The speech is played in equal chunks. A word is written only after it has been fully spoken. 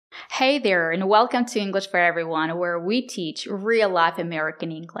Hey there, and welcome to English for Everyone, where we teach real-life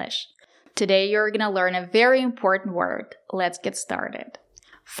American English. Today you're going to learn a very important word. Let's get started.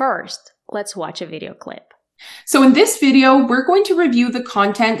 First, let's watch a video clip. So in this video, we're going to review the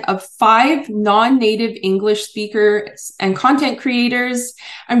content of 5 non-native English speakers and content creators,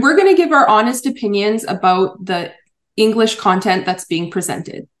 and we're going to give our honest opinions about the English content that's being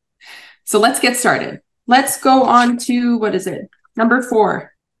presented. So let's get started. Let's go on to, number 4.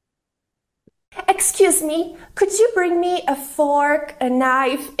 Excuse me, could you bring me a fork, a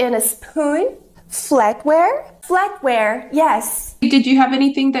knife, and a spoon? Flatware? Flatware, yes. Did you have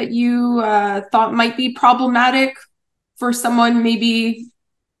anything that you thought might be problematic for someone maybe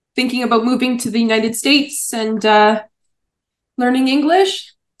thinking about moving to the United States and learning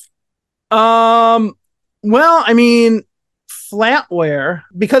English? Well, I mean, flatware,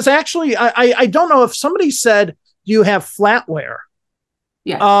 because actually, I don't know if somebody said you have flatware.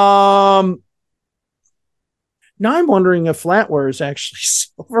 Yeah. Now I'm wondering if flatware is actually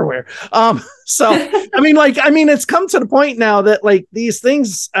silverware. So I mean, it's come to the point now that like these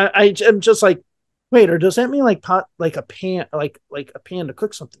things, I'm just like, wait, or does that mean like pot, like a pan, like a pan to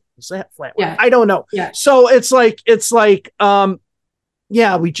cook something? Is that flatware? Yeah. I don't know. Yeah. So it's like,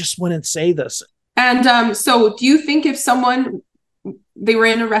 yeah, we just wouldn't say this. And so do you think if they were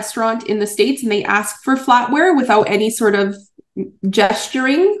in a restaurant in the States and they asked for flatware without any sort of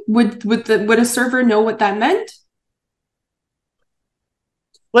gesturing, would a server know what that meant?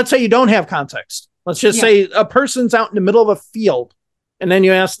 Let's say you don't have context. Let's just say a person's out in the middle of a field, and then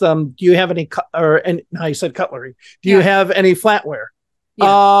you ask them, "Do you have any now you said cutlery? Do you have any flatware?"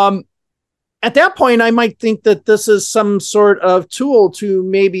 Yeah. At that point, I might think that this is some sort of tool to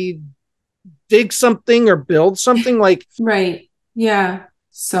maybe dig something or build something like. Right. Yeah.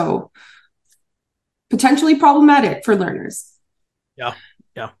 So potentially problematic for learners. Yeah.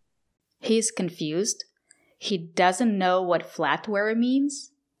 Yeah. He's confused. He doesn't know what flatware means.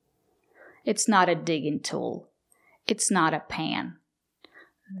 It's not a digging tool. It's not a pan.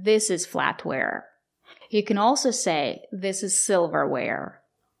 This is flatware. You can also say this is silverware,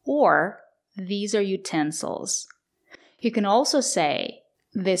 or these are utensils. You can also say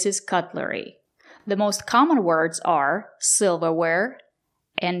this is cutlery. The most common words are silverware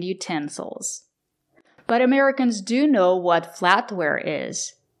and utensils. But Americans do know what flatware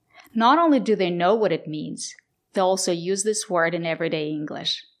is. Not only do they know what it means, they also use this word in everyday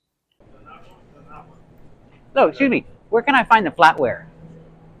English. Hello, excuse me. Where can I find the flatware?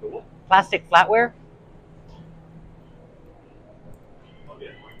 Plastic flatware?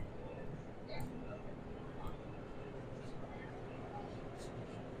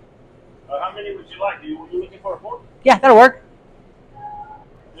 How many would you like? Are you looking for a fork? Yeah, that'll work.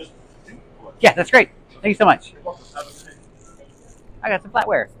 Just 2? Yeah, that's great. Thank you so much. I got some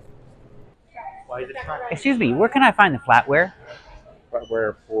flatware. Why is it flat? Excuse me, where can I find the flatware?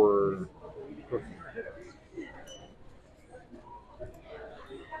 Flatware for cooking.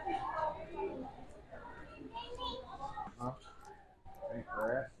 Thanks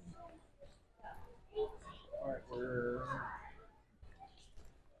for asking. Flatware.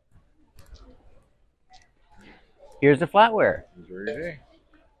 Here's the flatware.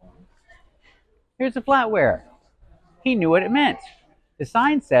 Here's the flatware. He knew what it meant. The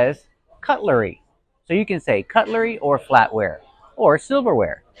sign says cutlery. So you can say cutlery or flatware or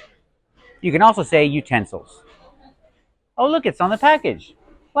silverware. You can also say utensils. Oh, look, it's on the package.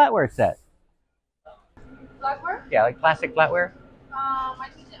 Flatware set. Flatware? Yeah, like plastic flatware. I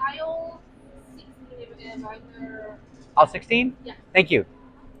think aisle 16 right there. All 16? Yeah. Thank you.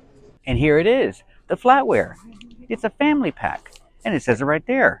 And here it is, the flatware. It's a family pack, and it says it right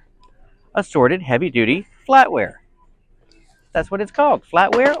there. Assorted heavy-duty flatware. That's what it's called,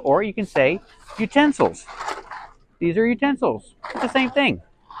 flatware, or you can say utensils. These are utensils. It's the same thing.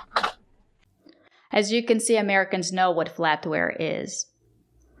 As you can see, Americans know what flatware is.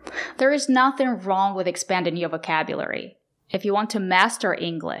 There is nothing wrong with expanding your vocabulary. If you want to master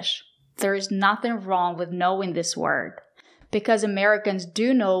English, there is nothing wrong with knowing this word, because Americans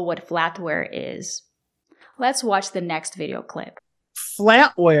do know what flatware is. Let's watch the next video clip.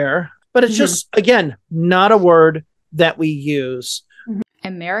 Flatware, but it's just, again, not a word that we use.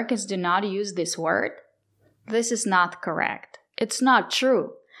 Americans do not use this word? This is not correct. It's not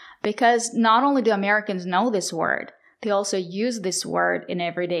true, because not only do Americans know this word, they also use this word in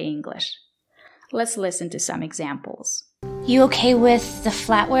everyday English. Let's listen to some examples. You okay with the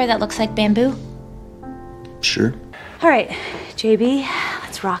flatware that looks like bamboo? Sure. All right, JB,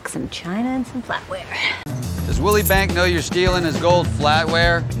 let's rock some china and some flatware. Does Willie Bank know you're stealing his gold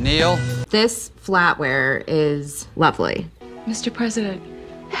flatware, Neil? This flatware is lovely. Mr. President,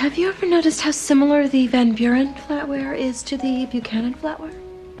 Have you ever noticed how similar the Van Buren flatware is to the Buchanan flatware?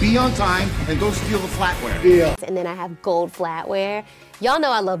 Be on time and don't steal the flatware. Yeah. And then I have gold flatware. Y'all know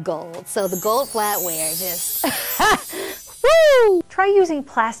I love gold, so the gold flatware just... Woo! Try using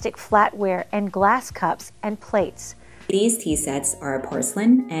plastic flatware and glass cups and plates. These tea sets are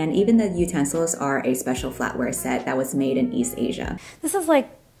porcelain, and even the utensils are a special flatware set that was made in East Asia. This is like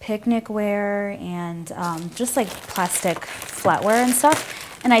picnic ware and just like plastic flatware and stuff.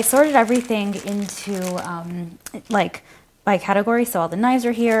 And I sorted everything into like by category. So all the knives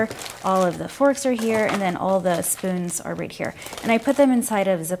are here, all of the forks are here, and then all the spoons are right here. And I put them inside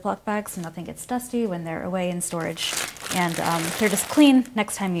of Ziploc bags so nothing gets dusty when they're away in storage. And they're just clean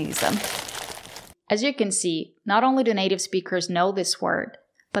next time you use them. As you can see, not only do native speakers know this word,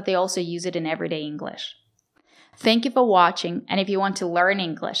 but they also use it in everyday English. Thank you for watching, and if you want to learn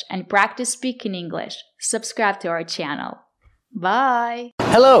English and practice speaking English, subscribe to our channel. Bye!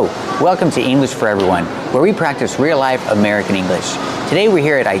 Hello! Welcome to English for Everyone, where we practice real-life American English. Today we're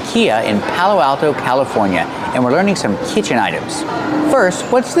here at IKEA in Palo Alto, California, and we're learning some kitchen items. First,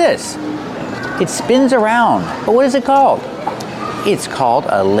 what's this? It spins around, but what is it called? It's called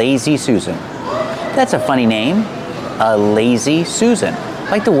a Lazy Susan. That's a funny name, a Lazy Susan.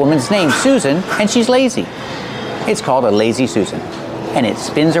 Like the woman's name, Susan, and she's lazy. It's called a Lazy Susan, and it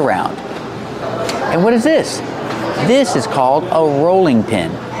spins around. And what is this? This is called a rolling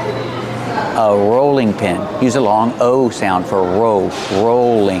pin. A rolling pin. Use a long O sound for row,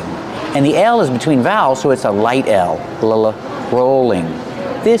 rolling. And the L is between vowels, so it's a light L. Rolling.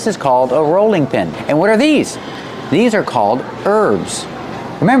 This is called a rolling pin. And what are these? These are called herbs.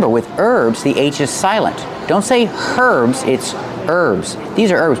 Remember, with herbs, the H is silent. Don't say herbs, it's herbs.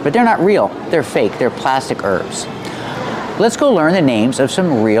 These are herbs, but they're not real. They're fake. They're plastic herbs. Let's go learn the names of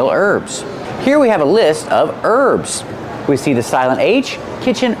some real herbs. Here we have a list of herbs. We see the silent H,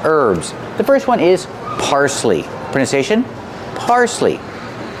 kitchen herbs. The first one is parsley. Pronunciation? Parsley.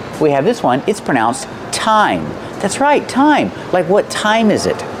 We have this one. It's pronounced thyme. That's right, thyme. Like what time is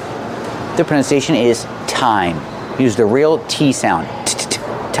it? The pronunciation is thyme. Use the real T sound.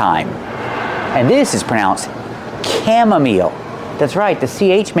 Thyme. And this is pronounced chamomile. That's right, the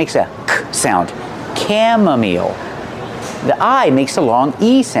CH makes a K sound. Chamomile. The I makes a long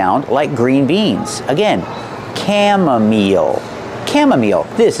E sound like green beans. Again, chamomile. Chamomile.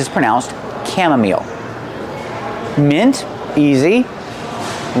 This is pronounced chamomile. Mint, easy.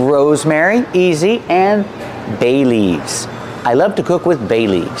 Rosemary, easy. And bay leaves. I love to cook with bay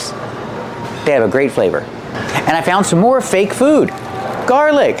leaves. They have a great flavor. And I found some more fake food.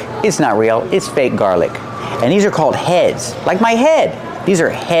 Garlic. It's not real, it's fake garlic. And these are called heads, like my head. These are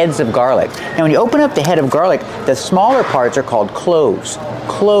heads of garlic. And when you open up the head of garlic, the smaller parts are called cloves.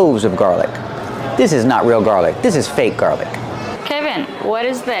 Cloves of garlic. This is not real garlic. This is fake garlic. Kevin, what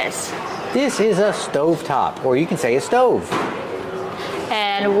is this? This is a stovetop, or you can say a stove.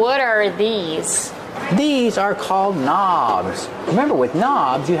 And what are these? These are called knobs. Remember, with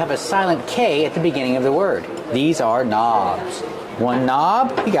knobs, you have a silent K at the beginning of the word. These are knobs. One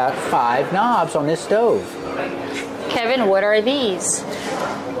knob, you got 5 knobs on this stove. Kevin, what are these?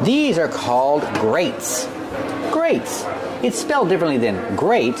 These are called grates. Grates. It's spelled differently than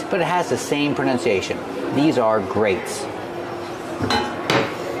grate, but it has the same pronunciation. These are grates.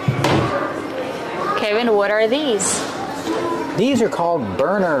 Kevin, what are these? These are called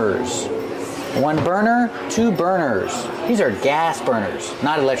burners. 1 burner, 2 burners. These are gas burners,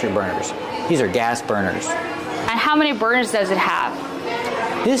 not electric burners. These are gas burners. And how many burners does it have?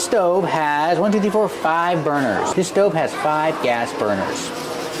 This stove has 1, 2, 3, 4, 5 burners. This stove has 5 gas burners.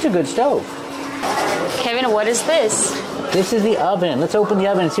 It's a good stove. Kevin, what is this? This is the oven. Let's open the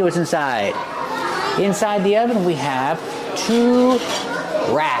oven and see what's inside. Inside the oven, we have 2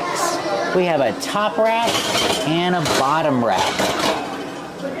 racks. We have a top rack and a bottom rack.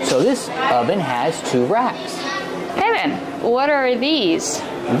 So this oven has 2 racks. Kevin, what are these?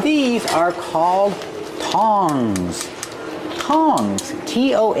 These are called tongs. Tongs.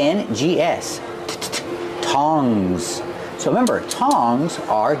 T-O-N-G-S. Tongs. So remember, tongs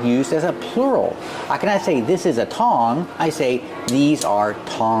are used as a plural. I cannot say this is a tong. I say these are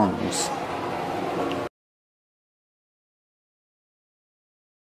tongs.